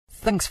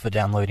Thanks for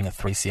downloading a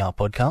 3CR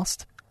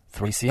podcast.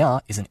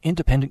 3CR is an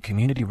independent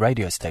community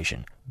radio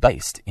station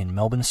based in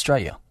Melbourne,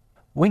 Australia.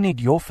 We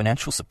need your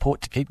financial support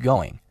to keep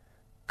going.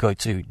 Go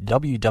to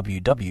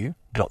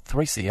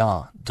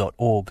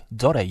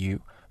www.3cr.org.au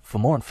for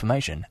more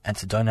information and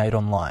to donate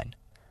online.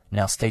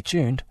 Now stay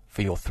tuned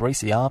for your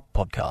 3CR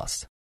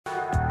podcast.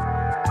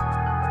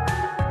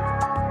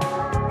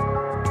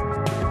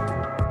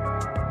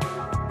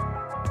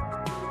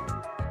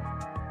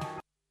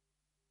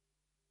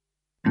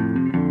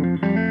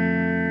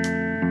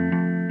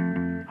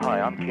 Hi,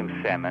 I'm Kim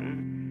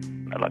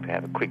Salmon. I'd like to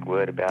have a quick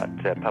word about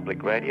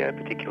public radio,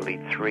 particularly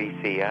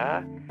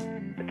 3CR.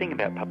 The thing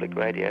about public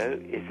radio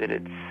is that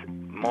it's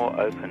more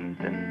open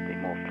than the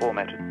more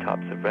formatted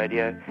types of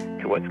radio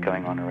to what's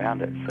going on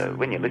around it. So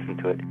when you listen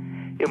to it,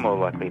 you're more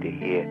likely to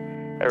hear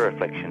a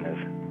reflection of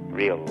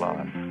real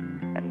life.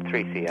 And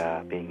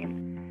 3CR, being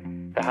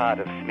in the heart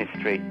of Smith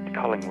Street,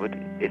 Collingwood,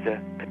 is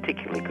a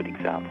particularly good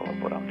example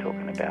of what I'm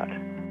talking about.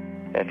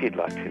 If you'd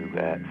like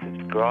to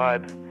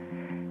subscribe,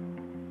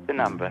 the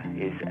number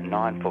is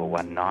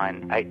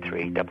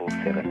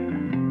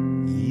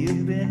 94198377.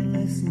 You've been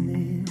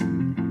listening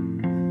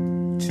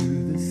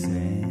to the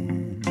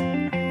sand.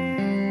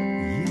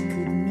 You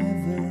could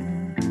never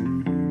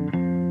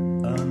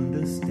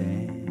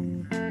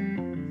understand.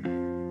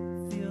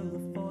 Feel the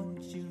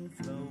fortune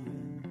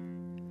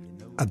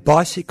flowing. A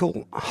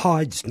bicycle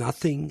hides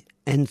nothing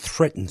and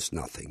threatens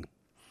nothing.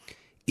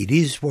 It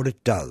is what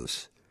it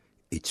does.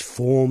 Its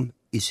form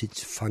is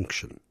its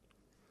function.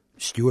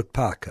 Stuart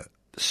Parker,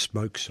 The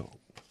Smoke Song.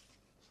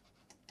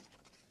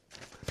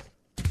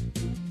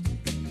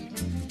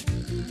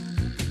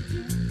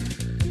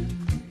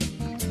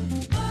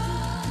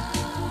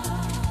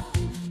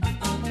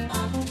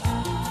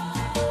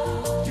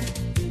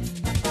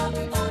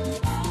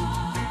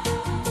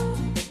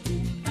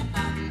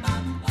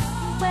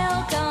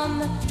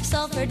 Welcome,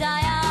 sulfur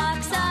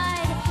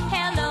dioxide.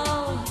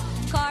 Hello,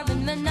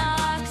 carbon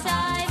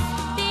monoxide.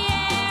 The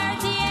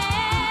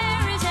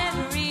air is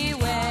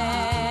everywhere.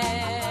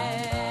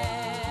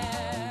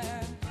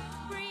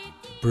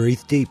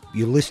 Breathe deep.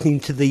 You're listening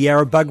to the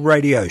Yarrabug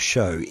Radio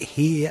Show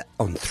here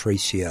on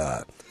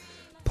 3CR.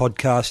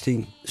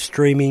 Podcasting,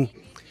 streaming,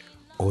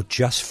 or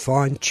just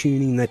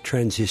fine-tuning that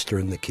transistor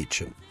in the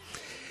kitchen.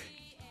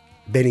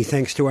 Many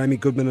thanks to Amy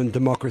Goodman and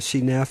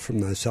Democracy Now! From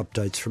those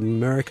updates from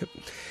America.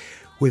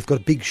 We've got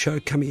a big show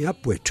coming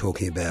up. We're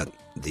talking about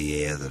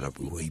the air that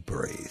we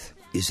breathe.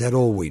 Is that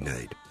all we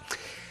need?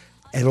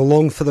 And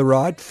along for the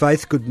ride,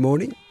 Faith, good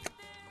morning.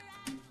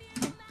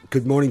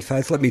 Good morning,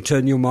 Faith. Let me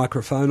turn your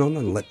microphone on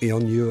and let me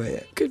on your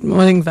air. Good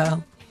morning,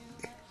 Val.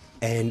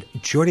 And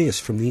joining us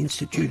from the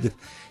Institute of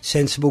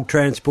Sensible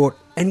Transport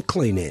and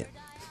Clean Air,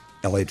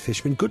 Elliot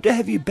Fishman. Good to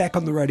have you back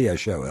on the radio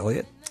show,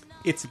 Elliot.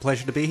 It's a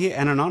pleasure to be here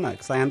and an honour,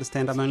 because I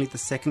understand I'm only the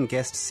second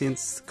guest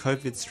since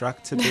COVID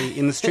struck to be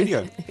in the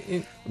studio.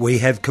 We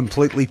have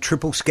completely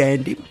triple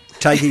scanned him,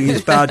 taking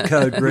his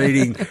barcode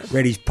reading,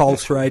 read his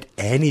pulse rate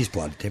and his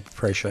blood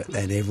pressure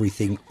and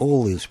everything.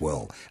 All is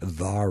well.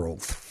 Viral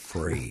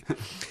free.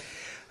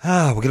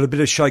 We've got a bit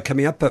of show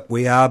coming up, but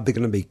we are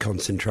going to be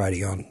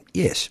concentrating on,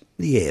 yes,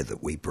 the air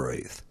that we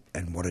breathe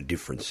and what a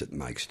difference it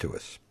makes to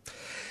us.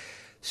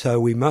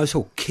 So we might as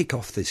well kick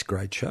off this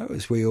great show,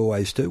 as we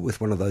always do, with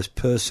one of those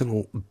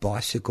personal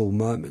bicycle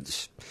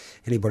moments.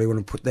 Anybody want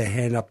to put their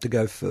hand up to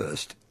go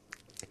first?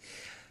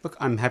 Look,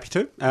 I'm happy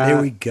to.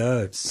 There we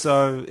go.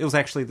 So it was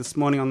actually this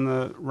morning on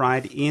the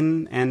ride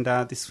in, and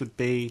this would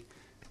be,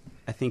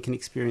 I think, an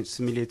experience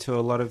familiar to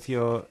a lot of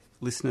your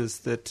listeners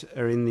that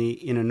are in the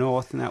inner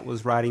north, and that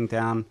was riding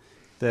down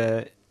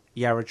the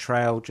Yarra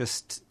Trail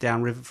just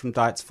downriver from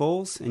Dights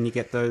Falls, and you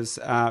get those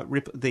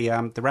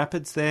the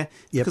rapids there.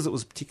 Yep. Because it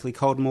was a particularly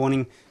cold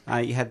morning.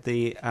 You had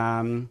the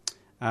a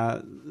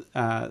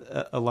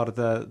lot of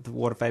the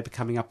water vapor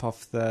coming up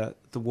off the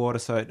water,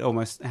 so it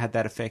almost had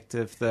that effect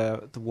of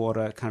the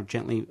water kind of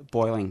gently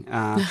boiling,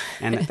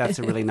 and that's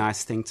a really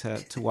nice thing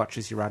to watch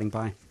as you're riding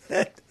by.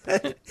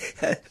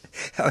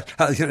 I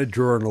was going to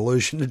draw an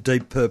allusion to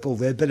Deep Purple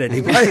there, but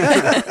anyway.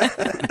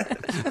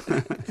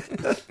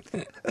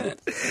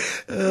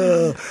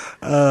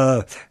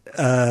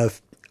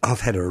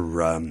 I've had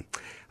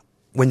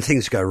when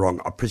things go wrong,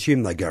 I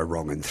presume they go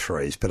wrong in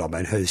threes, but I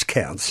mean, whose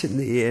counts in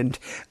the end?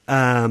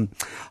 I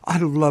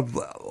love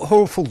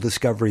awful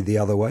discovery the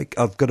other week.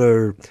 I've got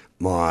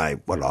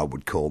what I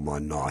would call my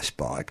nice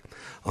bike.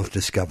 I've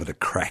discovered a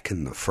crack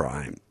in the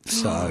frame.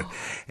 So,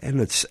 and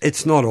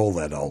it's not all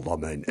that old. I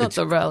mean, Not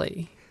the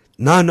rally.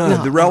 No,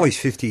 the rally's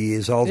 50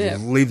 years old, Yeah.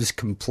 lives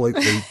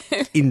completely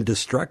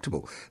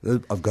indestructible.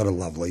 I've got a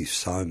lovely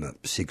Soma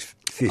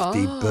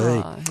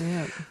 650B,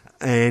 Yeah.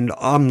 and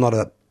I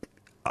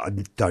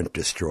don't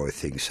destroy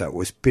things, so it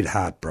was a bit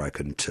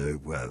heartbroken to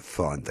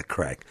find the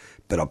crack,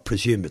 but I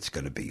presume it's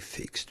going to be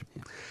fixed.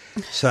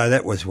 So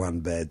that was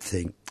one bad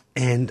thing.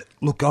 And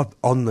look,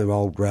 on the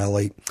old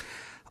rally,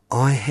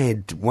 I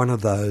had one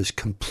of those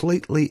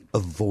completely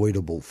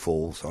avoidable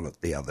falls on it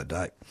the other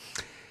day.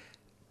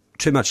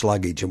 Too much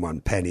luggage in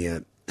one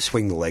pannier,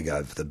 swing the leg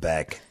over the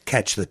back,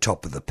 catch the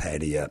top of the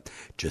patio,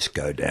 just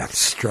go down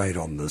straight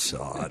on the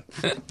side.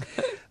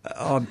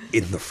 I'm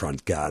in the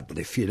front garden,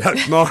 if you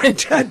don't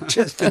mind,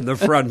 just in the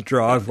front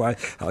driveway.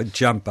 I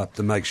jump up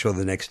to make sure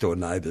the next door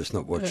neighbour's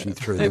not watching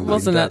through the It window.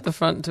 wasn't at the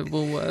front of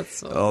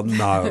Woolworths. Or... Oh,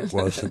 no, it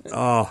wasn't.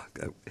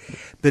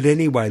 But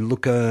anyway,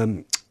 look,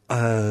 I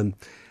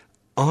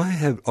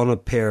have on a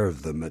pair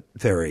of them at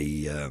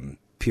very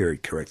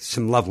period correct,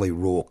 some lovely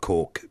raw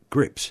cork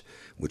grips,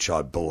 which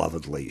I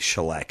belovedly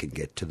shellac and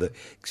get to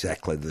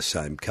exactly the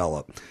same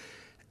colour.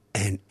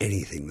 And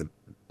anything,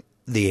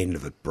 the end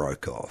of it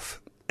broke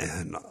off.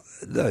 And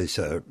those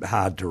are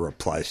hard to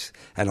replace.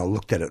 And I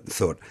looked at it and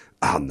thought,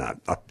 oh, no,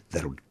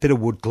 that'll bit of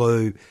wood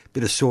glue,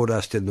 bit of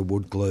sawdust in the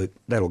wood glue,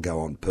 that'll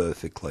go on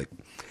perfectly.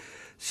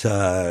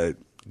 So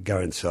go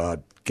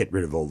inside, get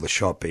rid of all the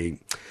shopping,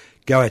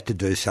 go out to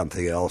do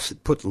something else,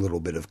 put a little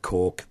bit of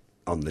cork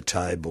on the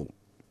table,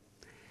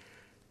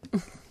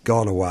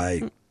 gone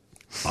away.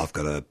 I've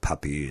got a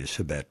puppy who's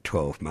about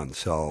 12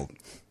 months old,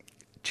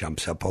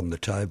 jumps up on the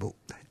table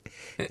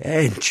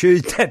and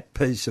chewed that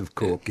piece of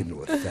cork into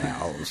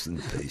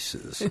 1,000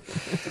 pieces.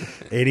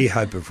 Any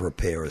hope of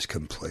repair is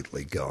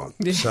completely gone.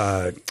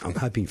 So I'm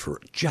hoping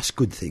for just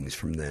good things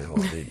from now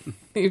on in.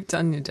 You've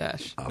done your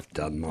dash.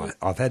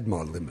 I've had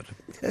my limit.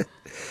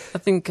 I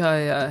think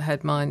I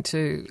had mine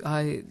too.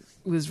 I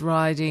was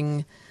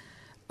riding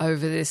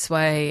over this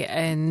way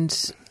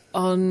and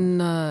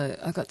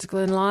I got to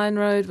Glen Lyon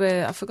Road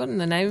where I've forgotten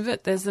the name of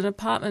it. There's an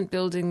apartment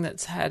building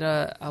that's had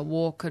a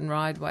walk and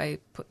ride way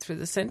put through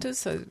the centre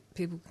so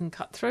people can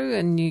cut through,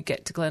 and you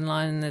get to Glen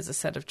Lyon and there's a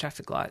set of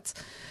traffic lights.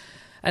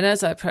 And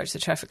as I approached the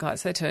traffic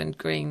lights, they turned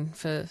green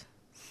for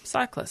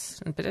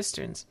cyclists and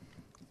pedestrians.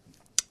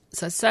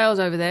 So I sailed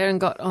over there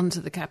and got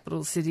onto the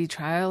Capital City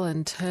Trail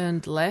and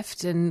turned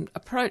left and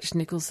approached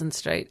Nicholson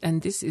Street,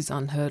 and this is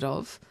unheard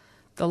of.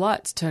 The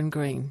lights turned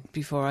green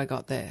before I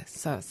got there,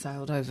 so I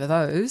sailed over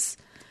those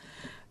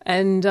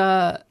and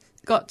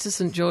got to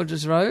St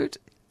George's Road,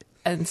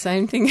 and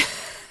same thing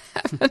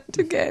happened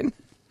again.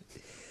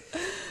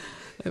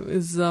 It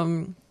was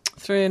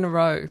 3 in a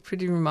row,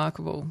 pretty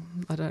remarkable.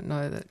 I don't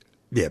know that.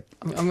 Yep.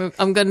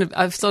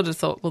 I've sort of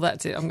thought, well,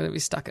 that's it. I'm going to be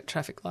stuck at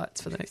traffic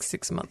lights for the next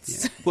 6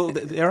 months. Yeah. Well,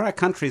 there are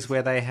countries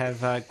where they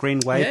have green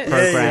wave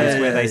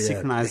programs where they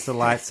synchronise the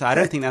lights. I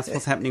don't think that's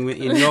what's happening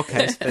in your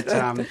case,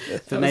 but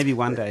maybe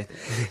one day.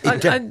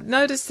 I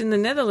noticed in the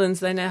Netherlands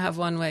they now have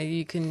one where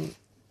you can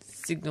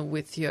signal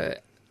with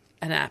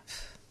an app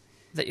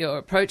that you're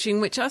approaching,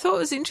 which I thought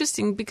was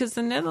interesting because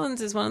the Netherlands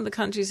is one of the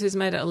countries who's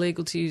made it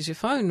illegal to use your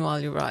phone while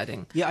you're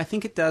riding. Yeah, I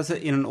think it does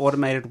it in an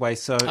automated way.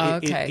 So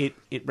okay.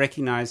 it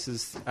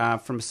recognises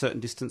from a certain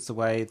distance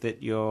away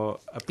that you're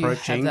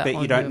approaching, but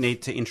you don't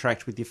need to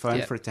interact with your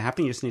phone for it to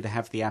happen. You just need to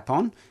have the app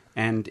on,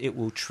 and it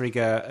will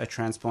trigger a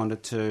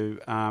transponder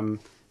to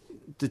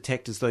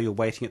detect as though you're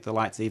waiting at the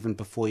lights even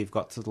before you've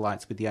got to the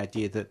lights, with the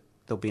idea that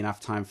there'll be enough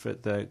time for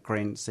the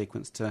green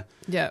sequence to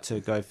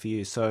go for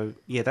you. So,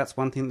 yeah, that's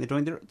one thing they're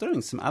doing. They're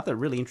doing some other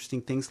really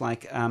interesting things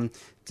like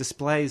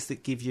displays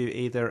that give you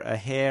either a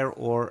hare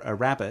or a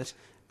rabbit,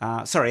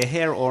 a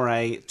hare or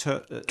a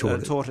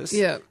tortoise,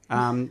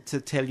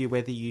 to tell you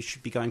whether you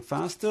should be going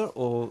faster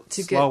or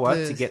slower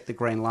to get the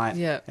green light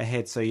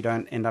ahead, so you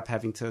don't end up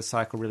having to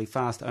cycle really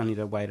fast only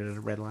to wait at a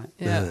red light.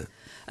 Yeah.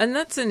 And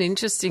that's an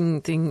interesting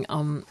thing.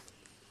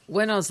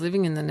 When I was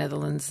living in the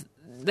Netherlands,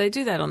 they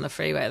do that on the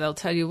freeway. They'll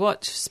tell you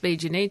what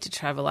speed you need to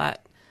travel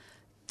at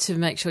to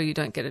make sure you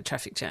don't get a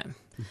traffic jam.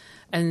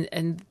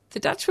 And the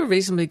Dutch were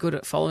reasonably good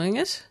at following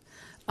it.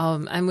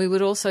 And we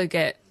would also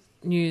get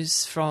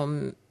news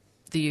from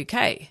the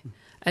UK.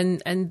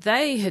 And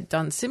they had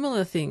done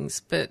similar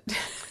things, but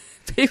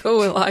people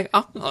were like,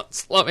 I'm not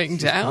slowing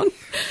down.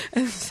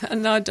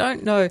 And I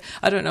don't know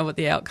what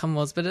the outcome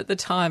was, but at the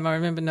time I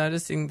remember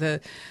noticing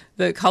the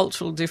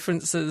cultural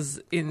differences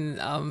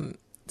in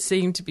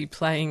seemed to be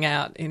playing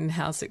out in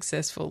how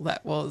successful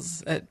that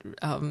was at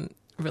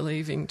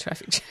relieving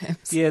traffic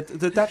jams. Yeah,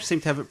 the Dutch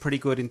seem to have it pretty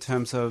good in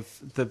terms of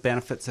the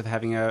benefits of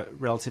having a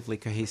relatively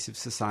cohesive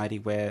society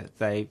where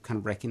they kind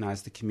of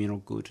recognise the communal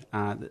good.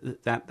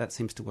 That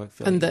seems to work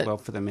fairly well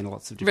for them in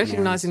lots of different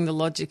recognising areas. the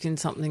logic in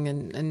something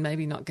and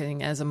maybe not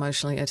getting as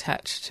emotionally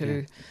attached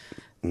to...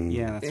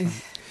 Yeah, that's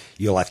right.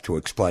 You'll have to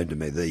explain to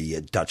me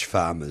the Dutch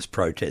farmers'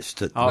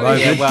 protest at the moment.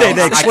 Yeah, well,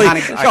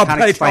 I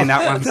can't explain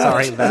that one.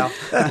 Sorry, Val.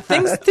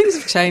 Things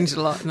have changed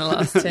a lot in the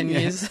last 10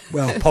 years.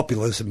 Well,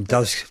 populism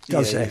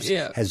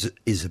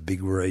is a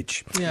big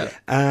reach.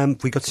 Yeah.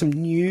 We got some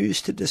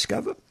news to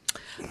discover.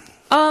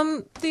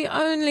 The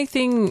only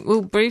thing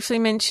we'll briefly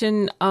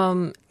mention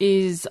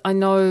is I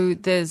know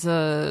there's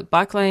a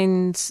bike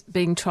lanes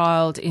being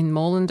trialled in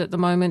Moreland at the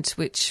moment,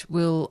 which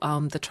will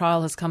the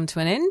trial has come to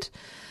an end.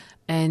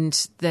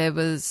 And there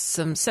was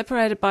some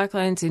separated bike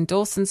lanes in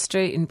Dawson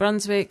Street in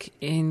Brunswick,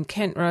 in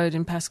Kent Road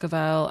in Pascoe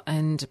Vale,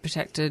 and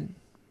protected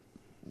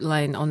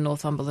lane on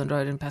Northumberland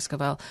Road in Pascoe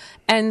Vale,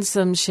 and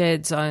some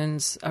shared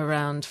zones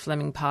around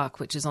Fleming Park,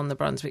 which is on the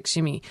Brunswick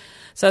Shimmy.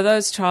 So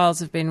those trials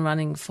have been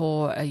running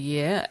for a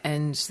year,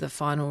 and the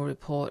final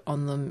report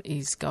on them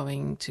is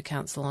going to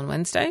council on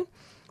Wednesday.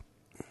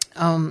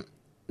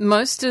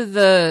 Most of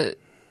the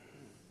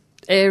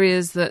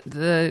areas that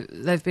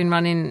they've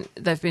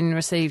been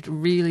received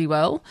really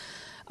well.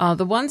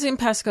 The ones in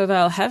Pascoe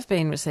Vale have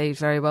been received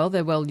very well.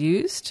 They're well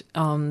used.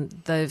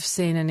 They've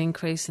seen an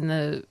increase in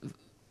the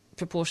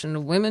proportion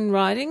of women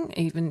riding,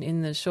 even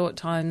in the short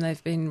time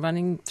they've been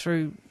running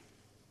through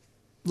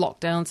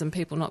lockdowns and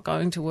people not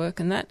going to work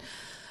and that.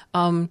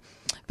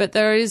 But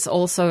there is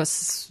also a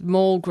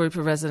small group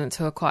of residents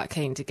who are quite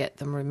keen to get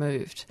them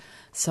removed.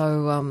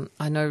 So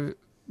I know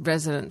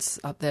residents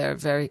up there are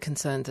very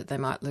concerned that they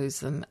might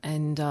lose them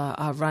and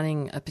are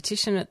running a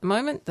petition at the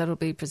moment that'll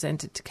be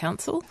presented to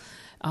council.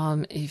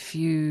 If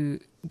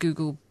you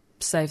Google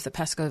Save the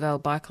Pascoe Vale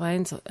Bike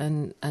Lanes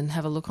and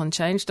have a look on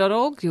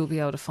change.org, you'll be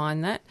able to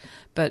find that.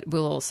 But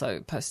we'll also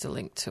post a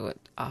link to it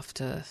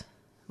after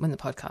when the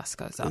podcast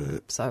goes up.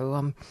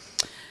 So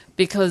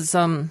because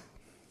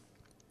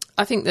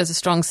I think there's a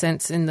strong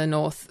sense in the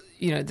north,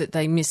 that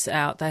they miss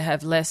out. They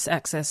have less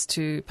access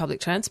to public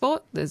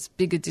transport. There's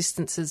bigger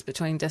distances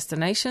between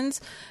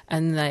destinations,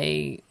 and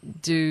they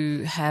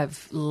do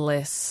have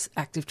less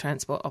active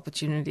transport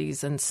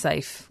opportunities and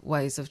safe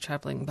ways of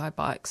travelling by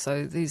bike.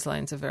 So these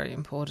lanes are very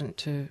important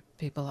to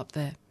people up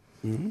there.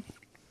 Mm-hmm.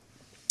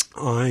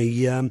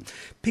 I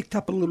picked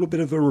up a little bit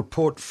of a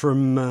report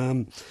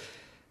from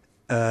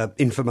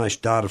information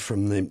data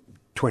from the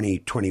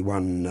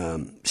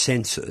 2021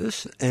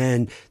 census,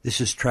 and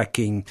this is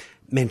tracking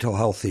mental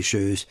health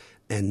issues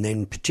and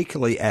then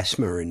particularly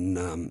asthma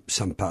in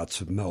some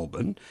parts of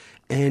Melbourne,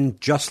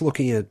 and just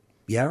looking at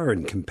Yarra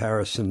in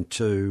comparison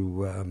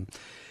to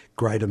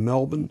Greater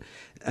Melbourne.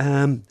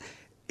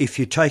 If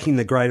you're taking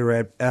the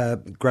Greater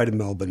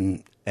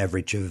Melbourne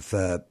average of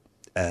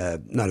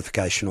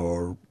notification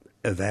or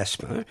of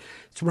asthma,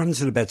 it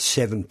runs at about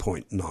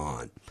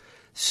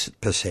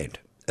 7.9%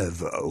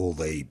 of all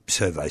the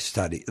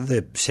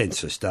the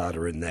census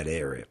data in that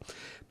area.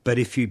 But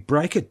if you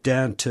break it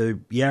down to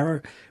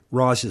Yarra,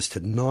 rises to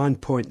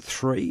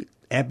 9.3,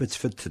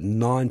 Abbotsford to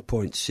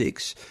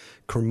 9.6,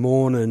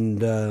 Cremorne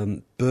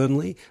and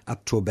Burnley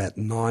up to about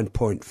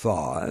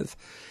 9.5.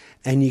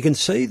 And you can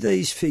see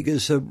these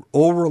figures are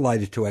all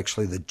related to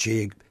actually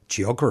the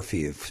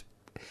geography of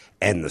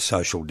and the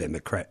social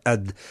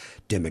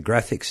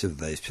demographics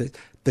of these.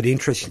 But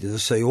interesting to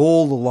see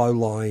all the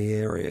low-lying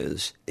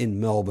areas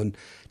in Melbourne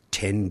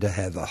tend to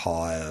have a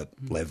higher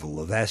level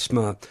of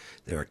asthma.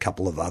 There are a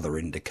couple of other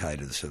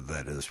indicators of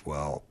that as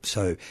well.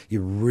 So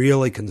you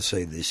really can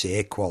see this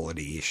air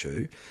quality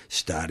issue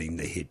starting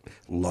to hit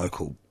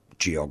local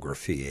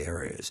geography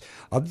areas.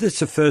 That's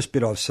the first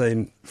bit I've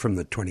seen from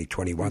the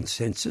 2021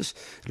 census.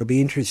 It'll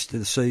be interesting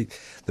to see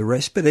the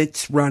rest, but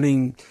it's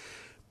running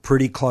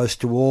pretty close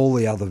to all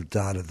the other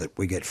data that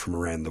we get from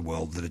around the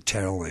world that are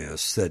telling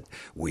us that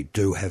we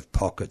do have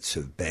pockets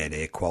of bad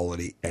air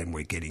quality and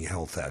we're getting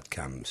health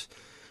outcomes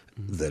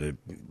that are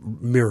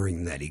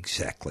mirroring that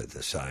exactly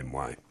the same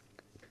way.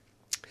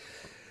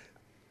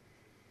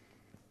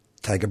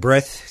 Take a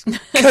breath,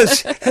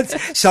 because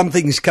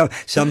something's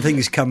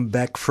come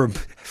back from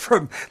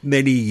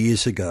many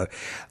years ago.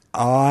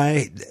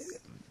 I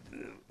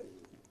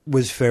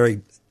was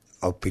very.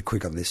 I'll be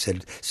quick on this.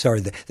 Sorry,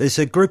 there's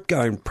a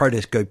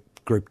protest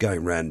group going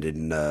around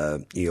in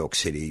New York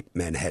City,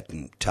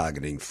 Manhattan,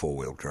 targeting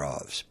four-wheel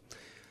drives,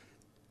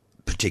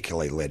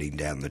 particularly letting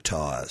down the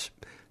tyres.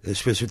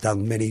 This was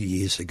done many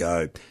years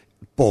ago,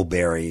 ball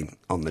bearing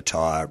on the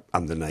tyre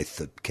underneath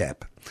the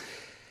cap.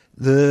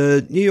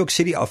 The New York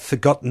City, I've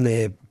forgotten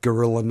their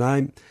guerrilla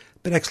name,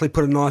 but actually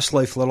put a nice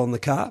leaflet on the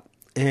car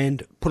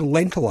and put a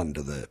lentil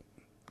under the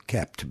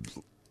cap to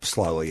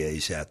slowly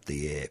ease out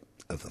the air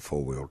of the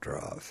four-wheel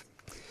drive.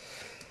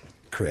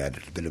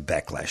 Created a bit of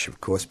backlash,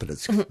 of course, but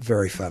it's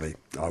very funny,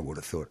 I would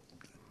have thought.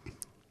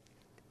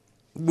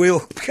 We're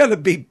going to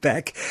be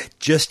back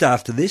just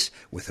after this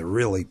with a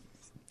really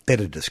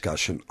better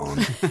discussion on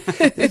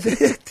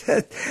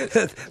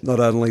not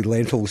only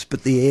lentils,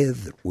 but the air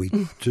that we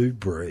do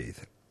breathe.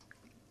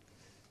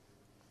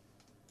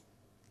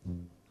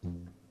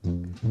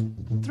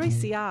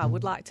 3CR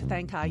would like to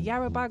thank our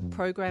Yarrabug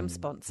program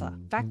sponsor,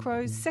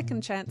 Vacro's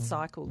Second Chance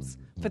Cycles,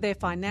 for their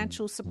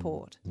financial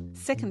support.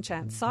 Second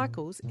Chance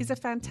Cycles is a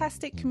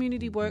fantastic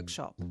community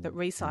workshop that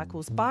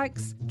recycles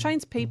bikes,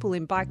 trains people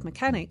in bike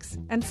mechanics,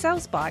 and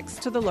sells bikes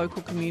to the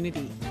local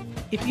community.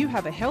 If you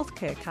have a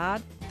healthcare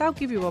card, they'll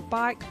give you a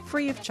bike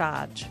free of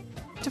charge.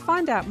 To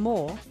find out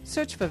more,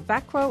 search for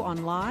Vacro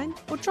online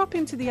or drop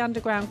into the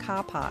underground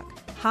car park,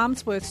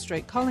 Harmsworth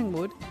Street,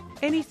 Collingwood,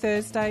 any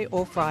Thursday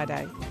or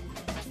Friday.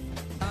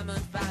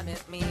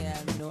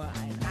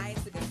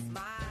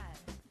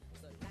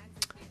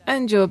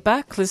 And you're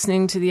back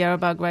listening to the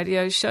Yarrabug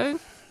Radio Show.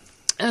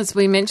 As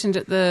we mentioned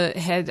at the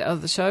head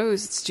of the show,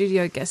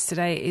 studio guest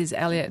today is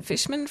Elliot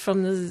Fishman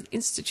from the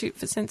Institute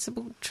for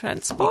Sensible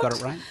Transport. You got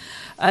it right.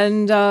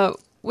 And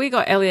we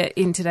got Elliot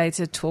in today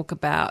to talk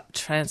about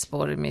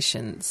transport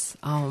emissions.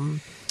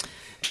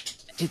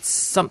 It's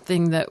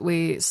something that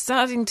we're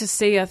starting to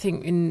see, I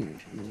think, in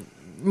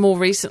more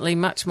recently,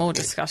 much more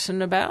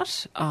discussion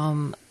about,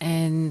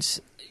 and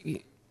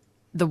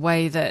the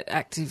way that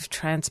active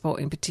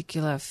transport in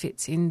particular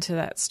fits into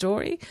that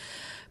story.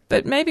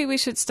 But maybe we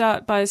should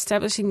start by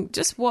establishing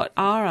just what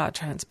are our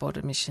transport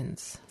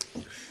emissions?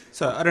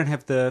 So I don't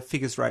have the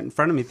figures right in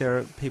front of me. There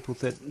are people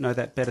that know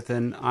that better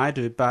than I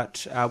do.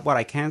 But what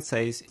I can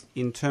say is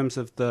in terms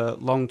of the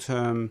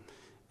long-term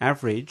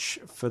average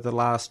for the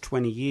last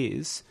 20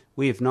 years,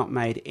 we have not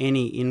made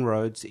any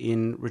inroads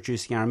in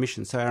reducing our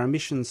emissions. So our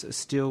emissions are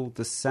still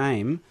the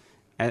same,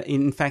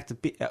 in fact,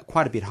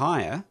 quite a bit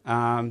higher.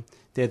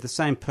 They're the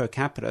same per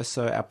capita,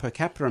 so our per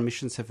capita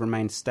emissions have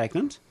remained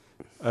stagnant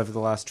over the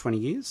last 20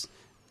 years,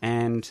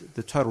 and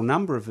the total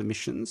number of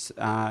emissions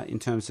in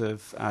terms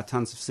of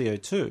tonnes of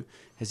CO2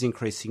 has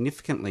increased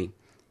significantly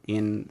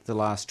in the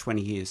last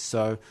 20 years.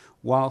 So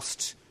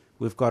whilst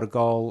we've got a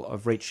goal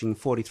of reaching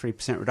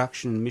 43%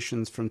 reduction in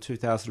emissions from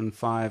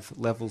 2005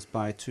 levels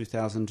by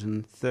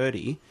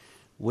 2030,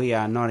 we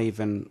are not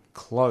even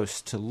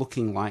close to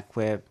looking like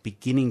we're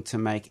beginning to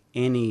make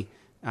any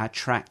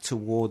track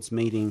towards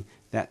meeting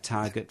that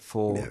target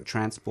for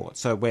transport.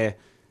 So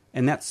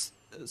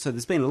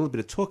there's been a little bit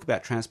of talk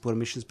about transport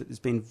emissions, but there's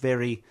been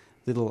very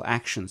little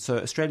action. So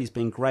Australia's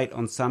been great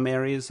on some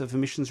areas of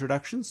emissions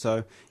reduction.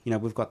 So,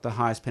 we've got the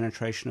highest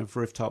penetration of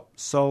rooftop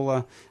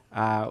solar.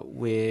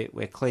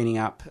 We're cleaning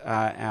up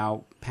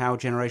our power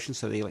generation,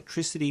 so the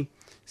electricity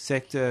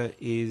sector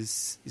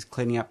is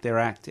cleaning up their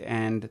act,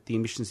 and the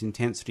emissions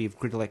intensity of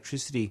grid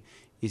electricity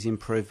is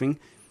improving.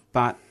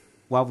 But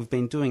while we've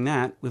been doing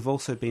that, we've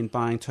also been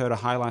buying Toyota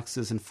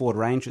Hiluxes and Ford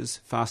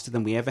Rangers faster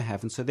than we ever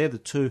have. And so they're the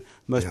two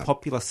most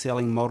popular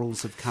selling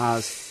models of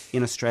cars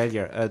in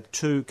Australia.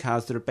 Two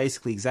cars that are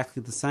basically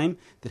exactly the same,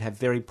 that have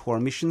very poor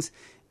emissions,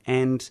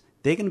 and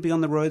they're going to be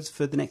on the roads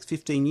for the next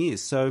 15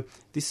 years. So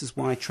this is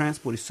why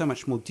transport is so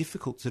much more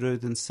difficult to do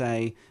than,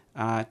 say,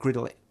 grid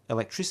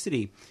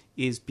electricity,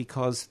 is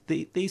because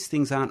these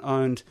things aren't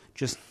owned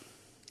just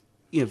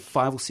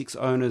 5 or 6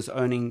 owners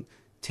owning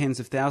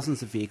tens of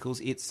thousands of vehicles.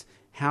 It's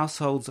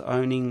households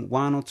owning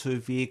 1 or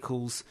 2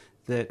 vehicles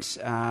that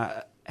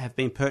have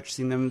been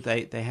purchasing them.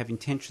 They have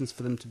intentions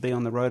for them to be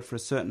on the road for a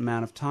certain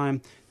amount of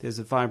time. There's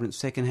a vibrant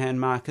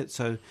second-hand market,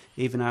 so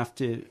even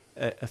after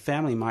a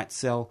family might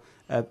sell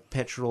a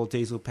petrol or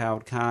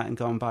diesel-powered car and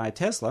go and buy a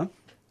Tesla,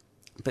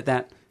 but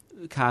that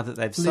car that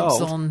they've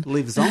sold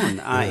lives on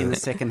in the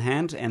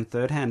second-hand and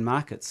third-hand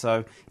market.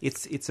 So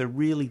it's a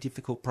really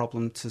difficult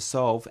problem to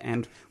solve,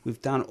 and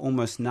we've done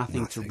almost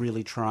nothing to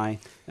really try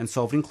and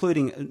solve,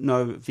 including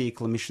no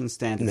vehicle emission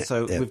standards.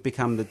 We've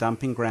become the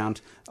dumping ground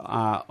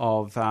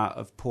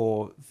of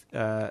poor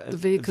the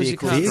vehicles you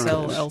can't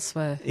sell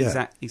elsewhere.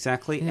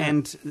 Exactly. Yeah.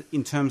 And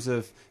in terms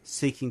of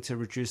seeking to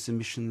reduce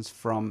emissions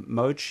from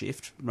mode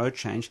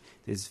change,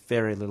 there's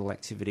very little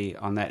activity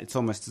on that. It's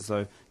almost as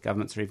though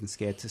governments are even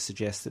scared to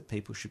suggest that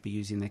people should be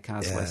using their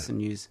cars less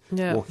and use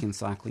walking,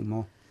 cycling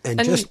more.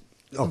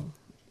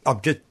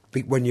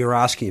 When you're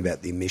asking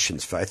about the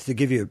emissions, Faith, to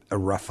give you a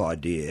rough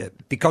idea,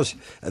 because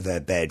of our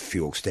bad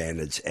fuel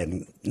standards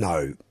and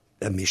no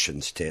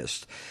emissions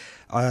test,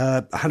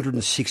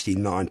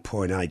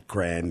 169.8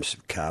 grams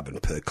of carbon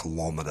per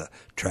kilometre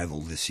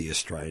travelled is the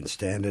Australian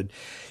standard.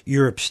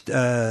 Europe's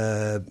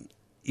down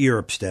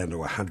to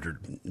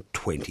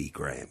 120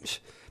 grams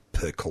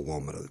per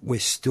kilometre. We're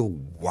still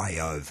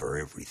way over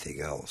everything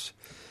else.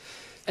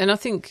 And I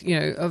think,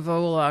 of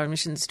all our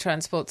emissions,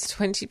 transport's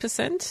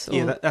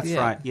 20%. That's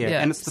right.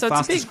 Yeah, and it's the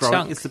fastest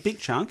growing. It's the big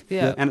chunk.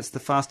 Yeah. And it's the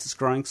fastest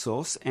growing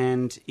source.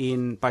 And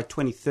by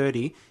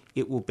 2030,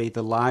 it will be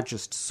the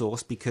largest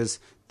source because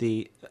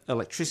the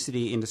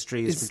electricity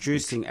industry is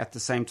reducing at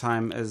the same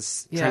time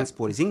as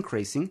transport is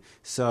increasing.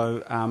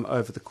 So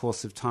over the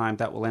course of time,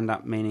 that will end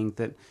up meaning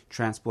that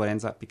transport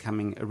ends up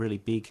becoming a really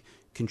big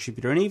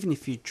contributor. And even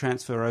if you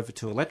transfer over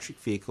to electric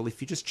vehicle,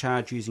 if you just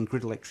charge using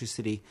grid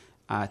electricity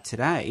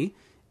today,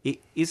 it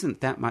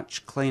isn't that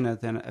much cleaner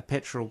than a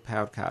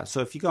petrol-powered car. So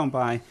if you go and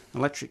buy an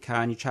electric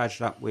car and you charge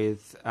it up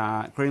with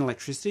green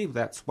electricity,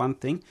 that's one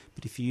thing.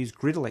 But if you use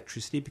grid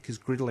electricity, because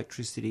grid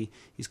electricity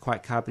is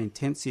quite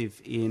carbon-intensive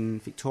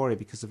in Victoria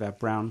because of our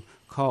brown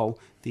coal,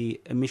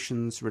 the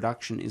emissions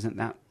reduction isn't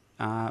that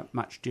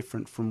much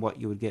different from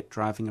what you would get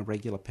driving a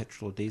regular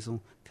petrol or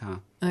diesel car.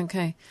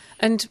 Okay.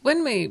 And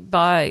when we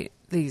buy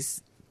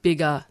these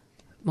bigger,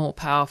 more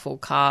powerful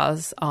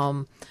cars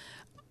and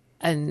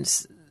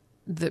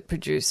that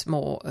produce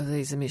more of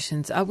these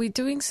emissions, are we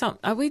doing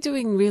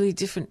really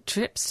different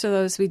trips to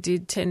those we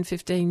did 10,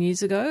 15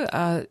 years ago?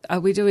 Are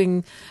we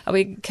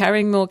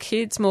carrying more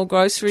kids, more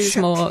groceries,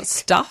 more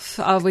stuff?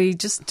 Are we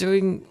just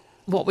doing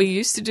what we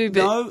used to do.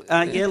 But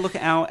No, look,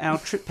 our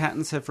trip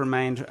patterns have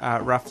remained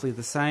roughly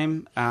the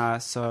same.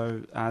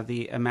 So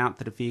the amount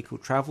that a vehicle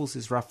travels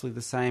is roughly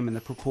the same, and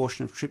the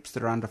proportion of trips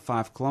that are under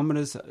 5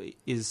 kilometres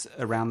is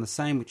around the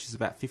same, which is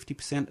about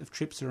 50% of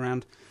trips are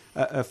around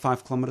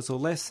 5 kilometres or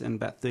less, and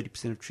about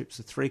 30% of trips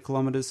are 3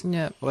 kilometres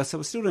Yep. or less. So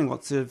we're still doing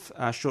lots of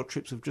short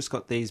trips. We've just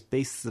got these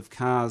beasts of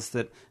cars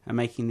that are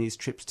making these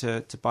trips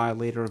to buy a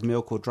litre of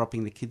milk or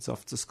dropping the kids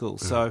off to school.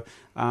 So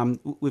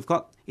we've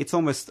got, it's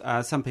almost,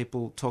 some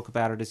people talk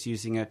about it as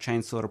using a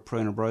chainsaw to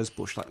prune a rose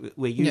bush. Like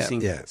we're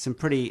using some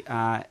pretty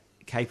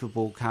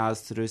capable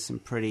cars to do some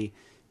pretty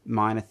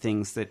minor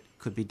things that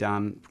could be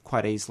done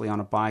quite easily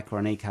on a bike or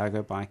an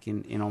e-cargo bike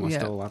in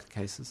almost all other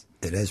cases.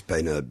 It has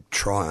been a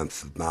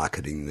triumph of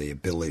marketing, the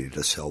ability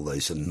to sell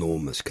these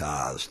enormous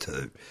cars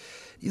to...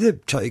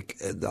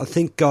 I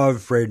think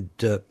I've read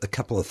a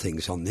couple of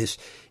things on this.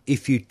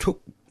 If you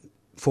took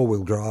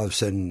four-wheel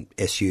drives and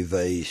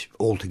SUVs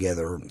all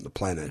together on the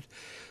planet,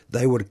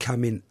 they would have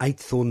come in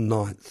 8th or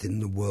 9th in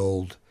the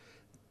world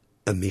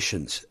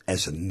emissions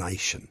as a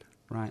nation.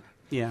 Right,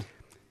 yeah.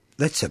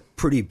 That's a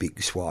pretty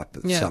big swipe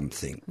of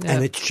something. Yeah.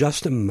 And it's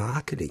just a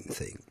marketing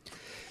thing.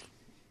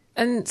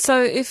 And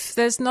so if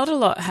there's not a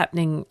lot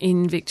happening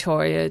in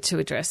Victoria to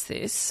address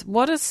this,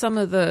 what are some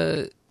of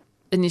the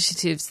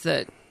initiatives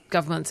that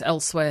governments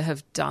elsewhere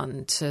have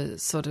done to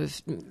sort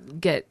of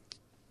get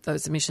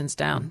those emissions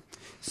down?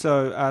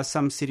 So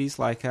some cities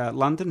like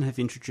London have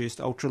introduced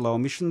ultra-low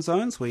emission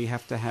zones where you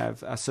have to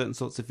have certain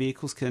sorts of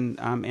vehicles can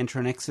enter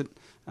and exit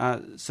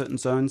certain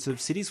zones of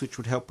cities, which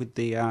would help with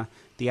the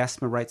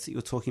asthma rates that you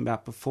were talking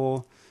about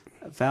before,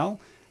 Val.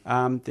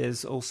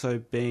 There's also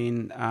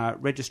been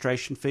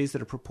registration fees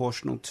that are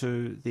proportional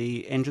to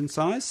the engine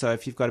size. So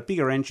if you've got a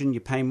bigger engine,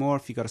 you pay more.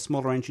 If you've got a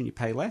smaller engine, you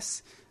pay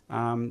less.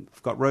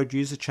 We've got road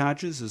user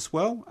charges as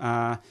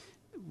well.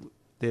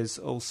 There's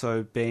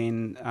also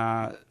been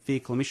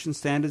vehicle emission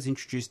standards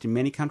introduced in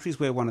many countries.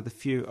 We're one of the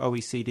few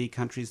OECD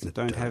countries that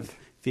don't have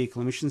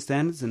vehicle emission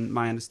standards, and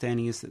my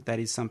understanding is that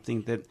is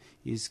something that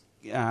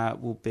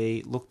will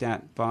be looked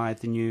at by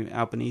the new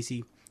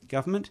Albanese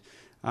government.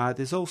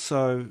 There's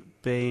also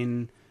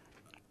been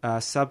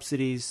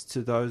subsidies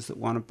to those that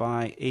want to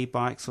buy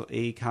e-bikes or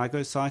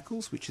e-cargo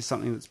cycles, which is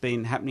something that's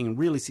been happening and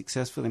really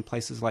successful in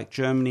places like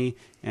Germany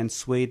and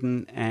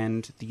Sweden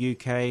and the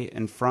UK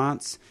and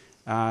France.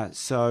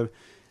 So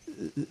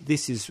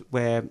this is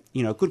where,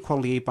 a good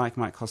quality e-bike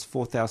might cost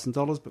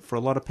 $4,000, but for a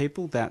lot of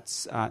people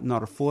that's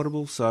not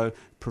affordable. So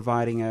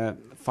providing a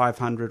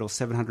 $500 or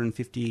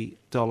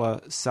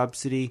 $750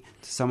 subsidy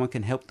to someone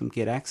can help them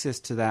get access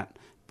to that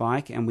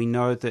bike. And we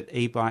know that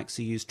e-bikes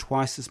are used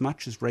twice as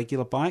much as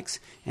regular bikes,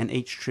 and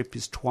each trip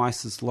is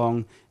twice as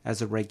long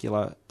as a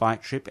regular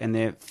bike trip, and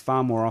they're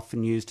far more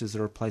often used as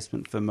a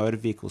replacement for motor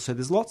vehicles. So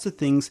there's lots of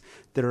things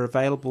that are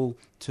available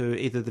to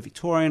either the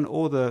Victorian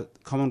or the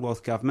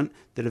Commonwealth government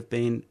that have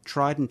been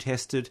tried and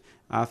tested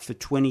for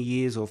 20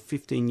 years or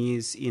 15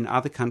 years in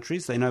other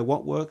countries. They know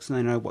what works and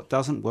they know what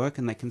doesn't work,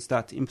 and they can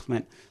start to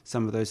implement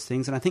some of those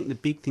things. And I think the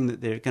big thing that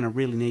they're going to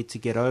really need to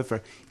get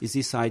over is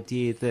this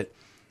idea that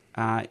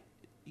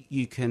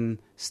you can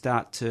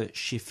start to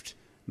shift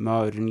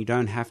mode, and you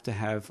don't have to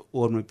have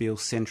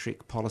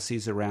automobile-centric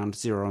policies around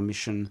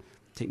zero-emission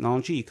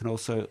technology. You can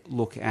also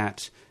look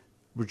at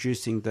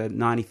reducing the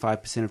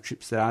 95% of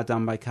trips that are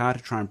done by car to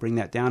try and bring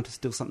that down to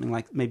still something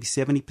like maybe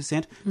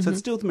 70%. So it's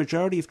still the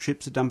majority of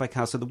trips are done by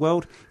car. So the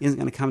world isn't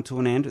going to come to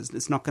an end.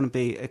 It's not going to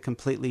be a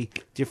completely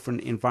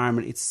different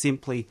environment. It's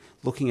simply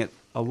looking at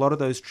a lot of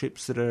those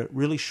trips that are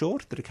really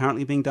short, that are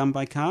currently being done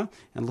by car,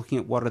 and looking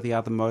at what are the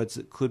other modes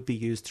that could be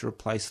used to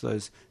replace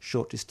those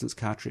short-distance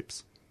car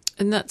trips.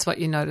 And that's what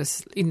you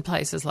notice in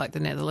places like the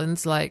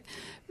Netherlands. Like,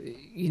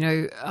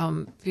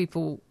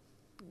 people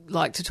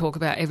like to talk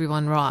about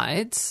everyone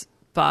rides,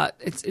 but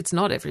it's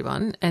not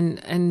everyone.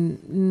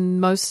 And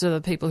most of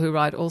the people who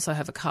ride also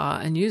have a car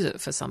and use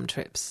it for some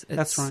trips.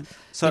 That's right.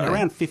 So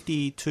around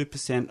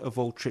 52% of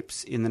all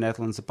trips in the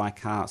Netherlands are by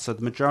car. So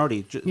the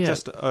majority,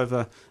 just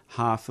over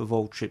half of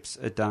all trips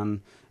are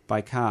done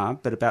by car,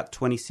 but about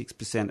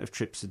 26% of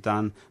trips are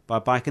done by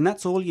bike, and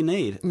that's all you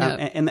need.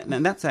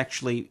 And that's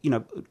actually,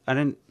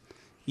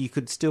 you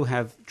could still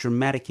have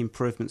dramatic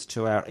improvements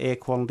to our air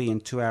quality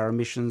and to our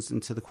emissions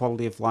and to the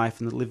quality of life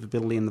and the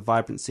livability and the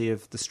vibrancy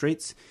of the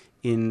streets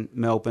in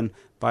Melbourne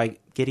by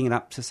getting it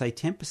up to, say,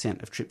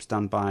 10% of trips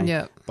done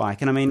by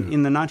bike. And I mean,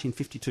 in the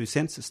 1952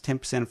 census,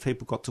 10% of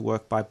people got to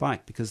work by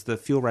bike because the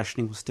fuel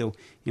rationing was still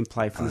in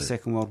play from the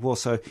Second World War.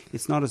 So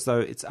it's not as though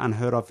it's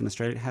unheard of in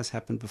Australia. It has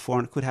happened before,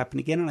 and it could happen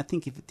again. And I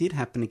think if it did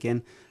happen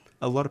again,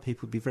 a lot of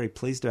people would be very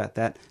pleased about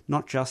that,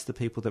 not just the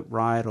people that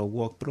ride or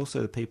walk, but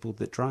also the people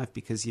that drive,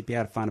 because you'd be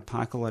able to find a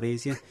park a lot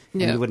easier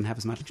and you wouldn't have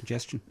as much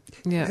congestion.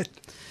 Yeah.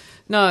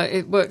 No,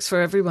 it works for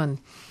everyone.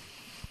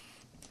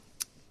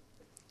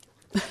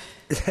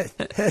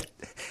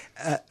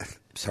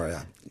 Sorry.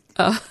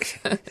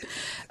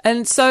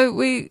 And so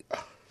we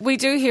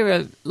do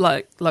hear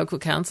local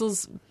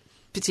councils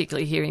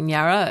particularly here in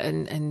Yarra,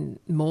 and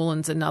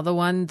Moreland's another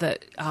one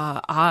that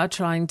are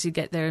trying to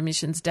get their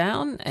emissions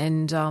down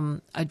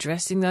and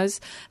addressing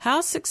those.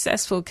 How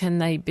successful can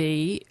they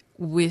be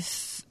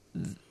without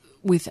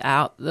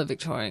the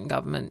Victorian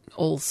government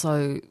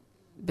also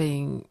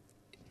being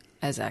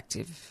as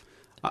active?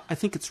 I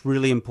think it's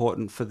really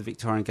important for the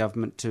Victorian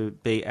government to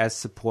be as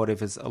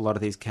supportive as a lot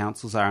of these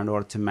councils are in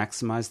order to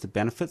maximise the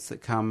benefits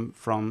that come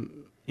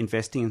from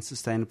investing in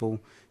sustainable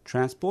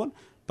transport.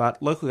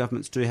 But local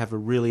governments do have a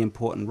really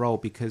important role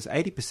because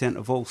 80%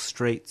 of all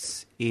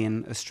streets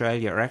in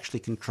Australia are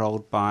actually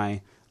controlled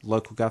by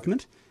local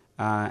government,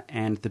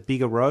 and the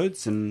bigger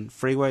roads and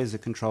freeways are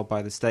controlled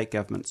by the state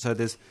government. So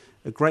there's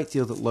a great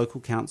deal that local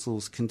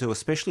councils can do,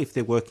 especially if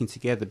they're working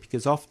together,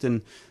 because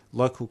often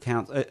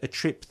a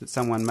trip that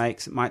someone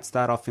makes, it might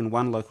start off in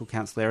one local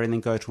council area and then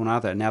go to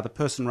another. Now, the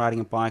person riding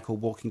a bike or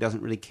walking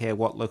doesn't really care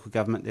what local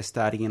government they're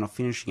starting in or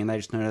finishing in. They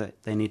just know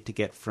that they need to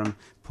get from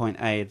point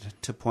A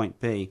to point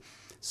B.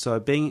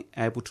 So being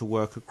able to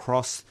work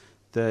across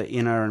the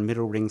inner and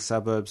middle ring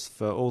suburbs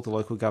for all the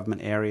local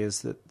government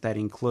areas that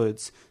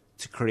includes,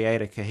 to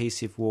create a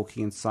cohesive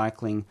walking and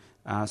cycling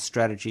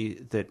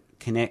strategy that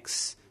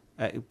connects,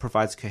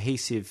 provides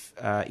cohesive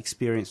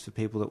experience for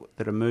people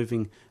that are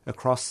moving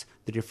across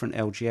the different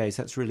LGAs.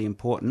 That's really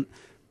important.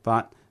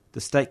 But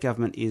the state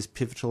government is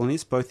pivotal in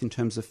this, both in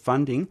terms of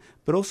funding,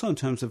 but also in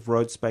terms of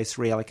road space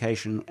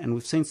reallocation. And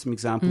we've seen some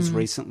examples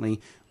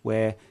recently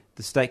where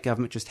the state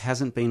government just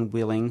hasn't been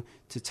willing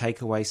to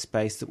take away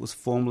space that was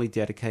formerly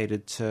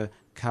dedicated to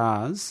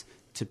cars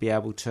to be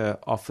able to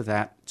offer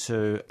that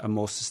to a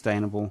more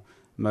sustainable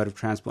mode of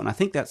transport. And I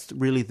think that's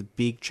really the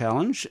big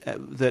challenge,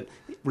 that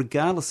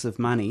regardless of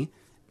money,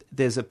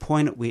 there's a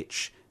point at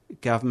which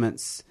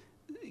governments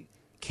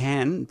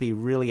can be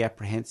really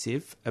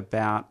apprehensive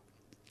about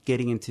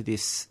getting into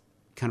this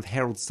kind of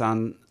Herald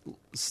Sun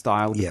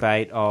style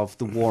debate of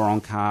the war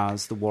on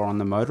cars, the war on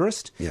the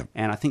motorist. Yep.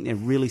 And I think they're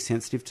really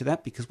sensitive to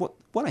that, because what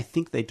I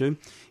think they do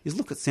is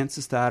look at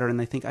census data and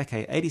they think,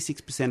 okay,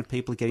 86% of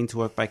people are getting to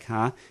work by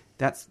car.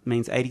 That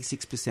means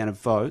 86% of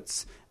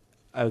votes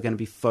are going to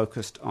be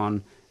focused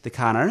on the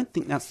car. And I don't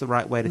think that's the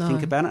right way to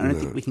think about it. I don't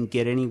think we can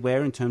get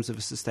anywhere in terms of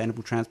a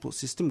sustainable transport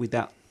system with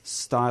that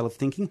style of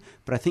thinking.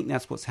 But I think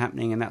that's what's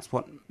happening, and that's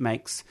what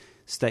makes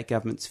state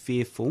governments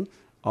fearful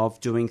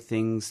of doing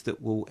things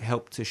that will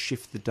help to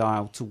shift the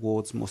dial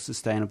towards more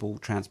sustainable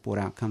transport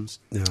outcomes.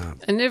 Yeah.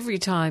 And every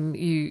time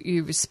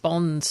you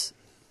respond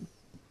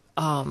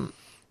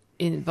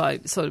by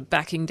sort of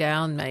backing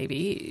down,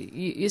 maybe,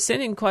 you're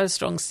sending quite a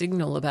strong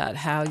signal about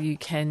how you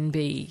can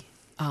be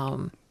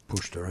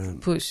Pushed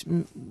around.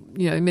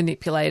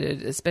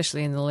 Manipulated,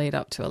 especially in the lead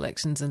up to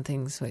elections and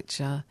things,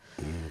 which...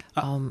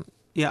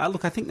 Yeah,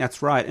 look, I think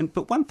that's right.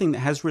 But one thing that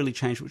has really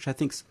changed, which I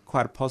think is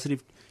quite a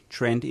positive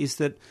trend, is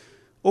that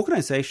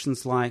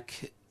organisations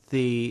like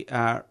the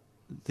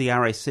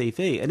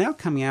RACV are now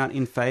coming out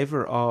in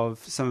favour of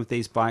some of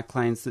these bike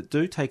lanes that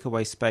do take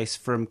away space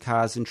from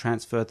cars and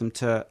transfer them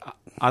to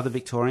other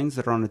Victorians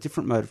that are on a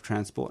different mode of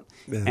transport.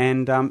 Yeah.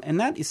 And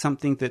that is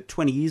something that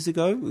 20 years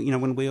ago,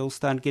 when we all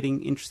started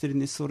getting interested in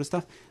this sort of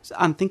stuff, it's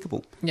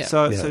unthinkable. Yeah.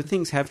 So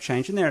things have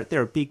changed, and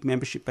they're a big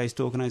membership-based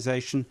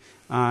organisation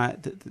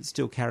that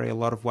still carry a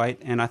lot of weight.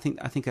 And I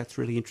think that's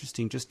really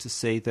interesting, just to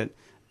see that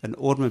an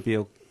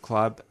automobile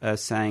club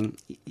saying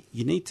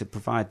you need to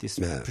provide this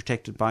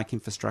protected bike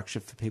infrastructure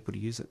for people to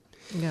use it.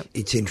 Yep.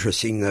 It's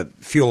interesting that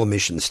fuel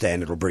emission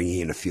standard, or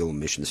bringing in a fuel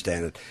emission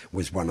standard,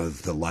 was one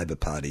of the Labor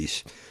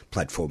Party's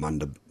platform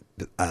under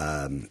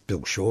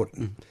Bill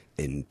Shorten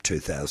in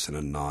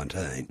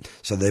 2019.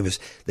 So there's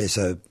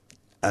a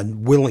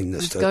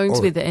willingness it's going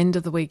to be the end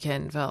of the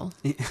weekend, Val.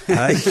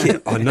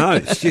 I know.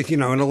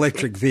 In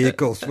electric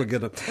vehicles, we're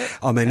going to...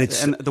 I mean,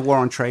 it's... And the war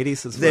on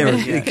tradies as well.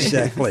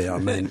 Exactly. I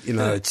mean,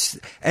 it's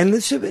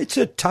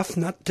a tough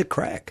nut to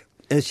crack.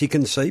 As you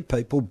can see,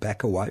 people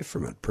back away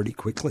from it pretty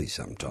quickly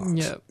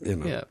sometimes.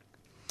 Yeah.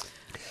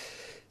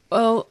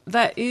 Well,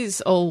 that is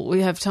all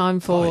we have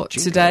time for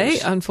today,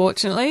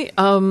 unfortunately.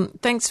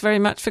 Thanks very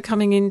much for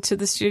coming into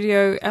the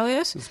studio,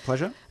 Elliot. It's a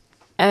pleasure.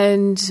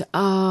 And...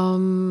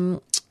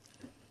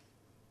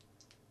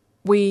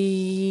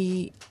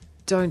 we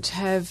don't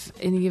have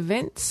any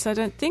events, I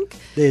don't think.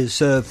 There's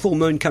a full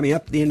moon coming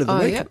up at the end of the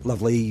week. Yep.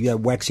 Lovely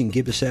waxing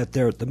gibbous out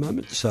there at the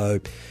moment. So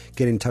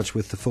get in touch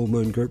with the Full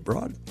Moon Group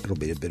Ride. It'll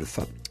be a bit of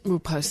fun. We'll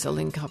post a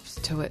link up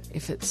to it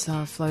if it's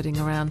floating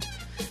around.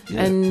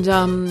 Yeah.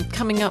 And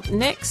coming up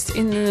next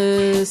in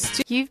the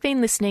studio... You've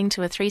been listening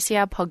to a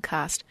 3CR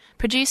podcast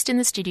produced in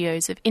the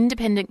studios of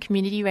independent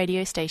community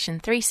radio station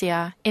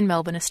 3CR in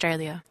Melbourne,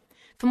 Australia.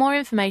 For more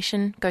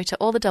information, go to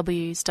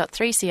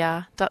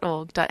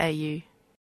allthews.3cr.org.au.